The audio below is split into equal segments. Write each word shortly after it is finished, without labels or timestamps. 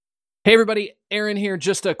Hey everybody, Aaron here.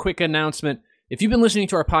 Just a quick announcement. If you've been listening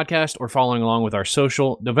to our podcast or following along with our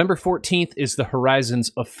social, November 14th is the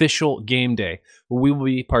Horizons official game day, where we will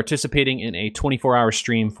be participating in a 24-hour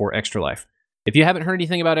stream for Extra Life. If you haven't heard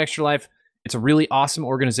anything about Extra Life, it's a really awesome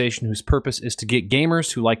organization whose purpose is to get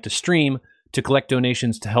gamers who like to stream to collect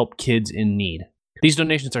donations to help kids in need. These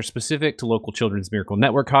donations are specific to local Children's Miracle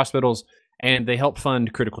Network hospitals, and they help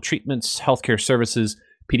fund critical treatments, healthcare services,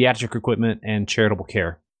 pediatric equipment, and charitable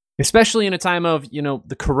care. Especially in a time of,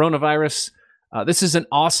 the coronavirus, this is an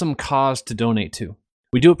awesome cause to donate to.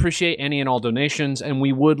 We do appreciate any and all donations, and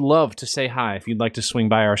we would love to say hi if you'd like to swing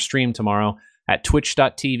by our stream tomorrow at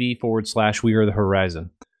twitch.tv/WeAreTheHorizon.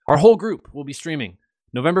 Our whole group will be streaming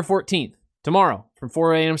November 14th, tomorrow, from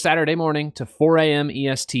 4 a.m. Saturday morning to 4 a.m.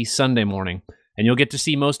 EST Sunday morning, and you'll get to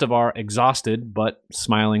see most of our exhausted but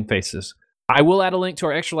smiling faces. I will add a link to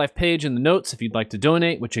our Extra Life page in the notes if you'd like to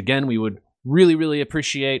donate, which again, we would really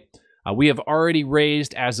appreciate. We have already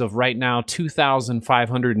raised, as of right now,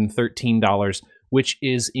 $2,513, which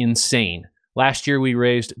is insane. Last year, we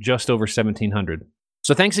raised just over $1,700.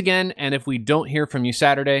 So thanks again, and if we don't hear from you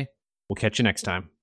Saturday, we'll catch you next time.